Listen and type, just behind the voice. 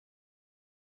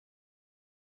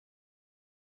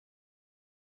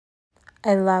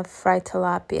I love fried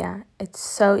tilapia. It's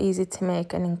so easy to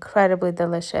make and incredibly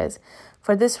delicious.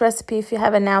 For this recipe, if you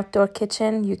have an outdoor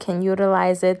kitchen, you can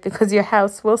utilize it because your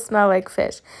house will smell like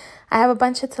fish. I have a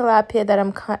bunch of tilapia that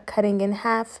I'm cutting in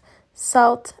half,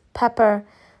 salt, pepper,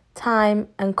 thyme,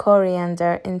 and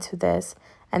coriander into this,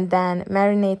 and then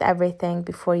marinate everything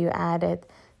before you add it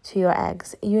to your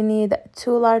eggs. You need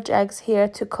 2 large eggs here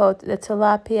to coat the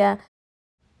tilapia.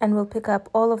 And we'll pick up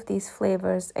all of these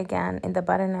flavors again in the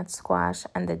butternut squash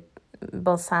and the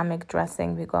balsamic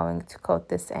dressing we're going to coat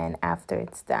this in after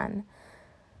it's done.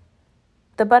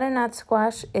 The butternut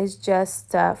squash is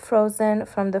just frozen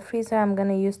from the freezer. I'm going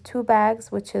to use 2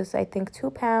 bags, which is I think 2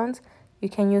 pounds. You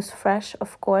can use fresh,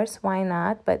 of course, why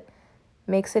not, but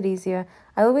makes it easier.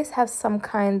 I always have some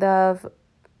kind of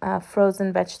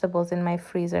frozen vegetables in my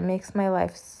freezer. Makes my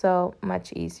life so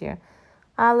much easier.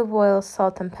 Olive oil,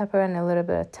 salt and pepper, and a little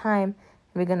bit of thyme.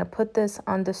 We're going to put this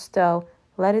on the stove,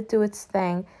 let it do its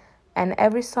thing, and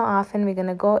every so often we're going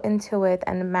to go into it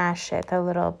and mash it a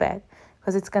little bit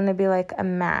because it's going to be like a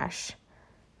mash.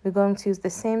 We're going to use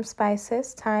the same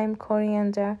spices, thyme,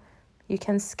 coriander. You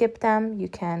can skip them, you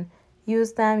can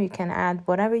use them, you can add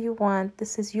whatever you want.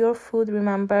 This is your food,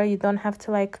 remember. You don't have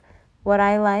to like what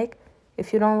I like.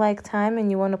 If you don't like thyme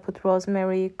and you want to put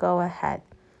rosemary, go ahead.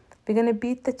 We're going to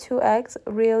beat the 2 eggs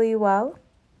really well.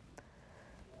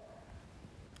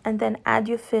 And then add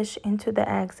your fish into the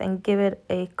eggs and give it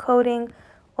a coating.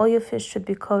 All your fish should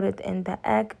be coated in the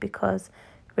egg because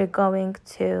we're going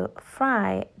to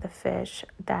fry the fish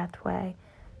that way.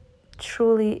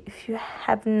 Truly, if you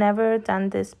have never done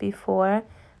this before,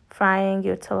 frying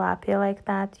your tilapia like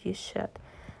that, you should.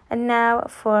 And now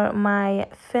for my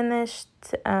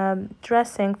finished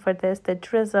dressing for this, the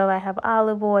drizzle, I have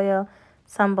olive oil,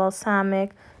 some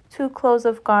balsamic, 2 cloves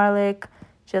of garlic,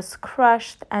 just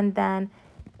crushed, and then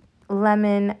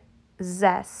lemon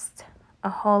zest. A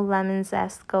whole lemon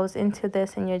zest goes into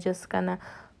this, and you're just gonna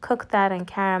cook that and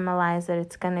caramelize it.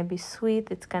 It's gonna be sweet,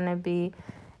 it's gonna be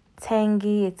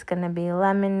tangy, it's gonna be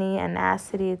lemony and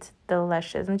acidy. It's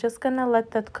delicious. I'm just gonna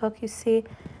let that cook, you see,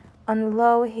 on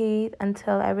low heat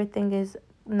until everything is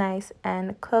nice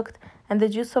and cooked. And the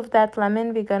juice of that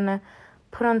lemon we're gonna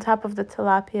put on top of the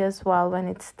tilapia as well when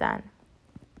it's done.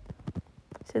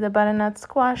 See, the butternut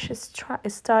squash is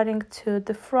starting to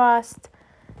defrost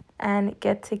and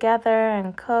get together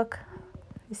and cook.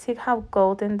 You see how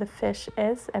golden the fish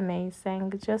is?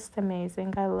 Amazing, just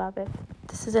amazing. I love it.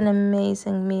 This is an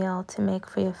amazing meal to make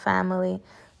for your family,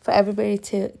 for everybody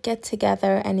to get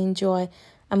together and enjoy.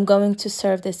 I'm going to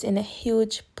serve this in a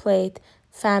huge plate,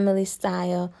 family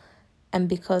style, and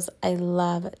because I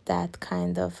love that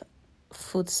kind of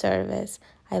food service,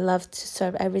 I love to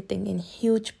serve everything in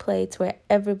huge plates where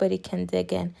everybody can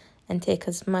dig in and take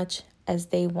as much as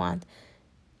they want.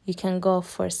 You can go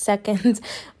for seconds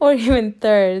or even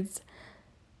thirds.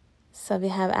 So we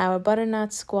have our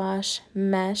butternut squash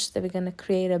mesh that we're going to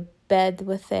create a bed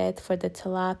with it for the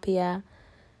tilapia.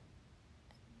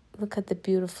 Look at the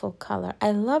beautiful color.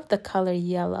 I love the color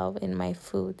yellow in my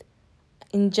food.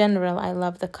 In general, I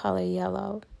love the color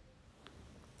yellow.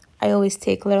 I always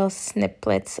take little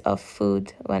snippets of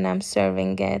food when I'm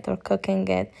serving it or cooking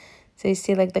it. So you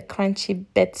see like the crunchy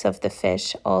bits of the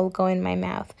fish all go in my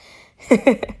mouth.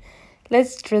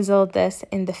 Let's drizzle this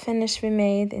in the finish we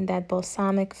made, in that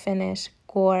balsamic finish.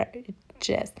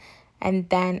 Gorgeous. And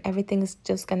then everything's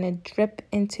just going to drip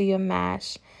into your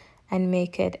mash and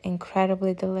make it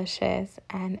incredibly delicious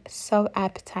and so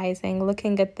appetizing.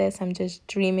 Looking at this, I'm just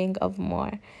dreaming of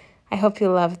more. I hope you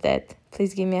loved it.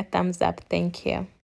 Please give me a thumbs up. Thank you.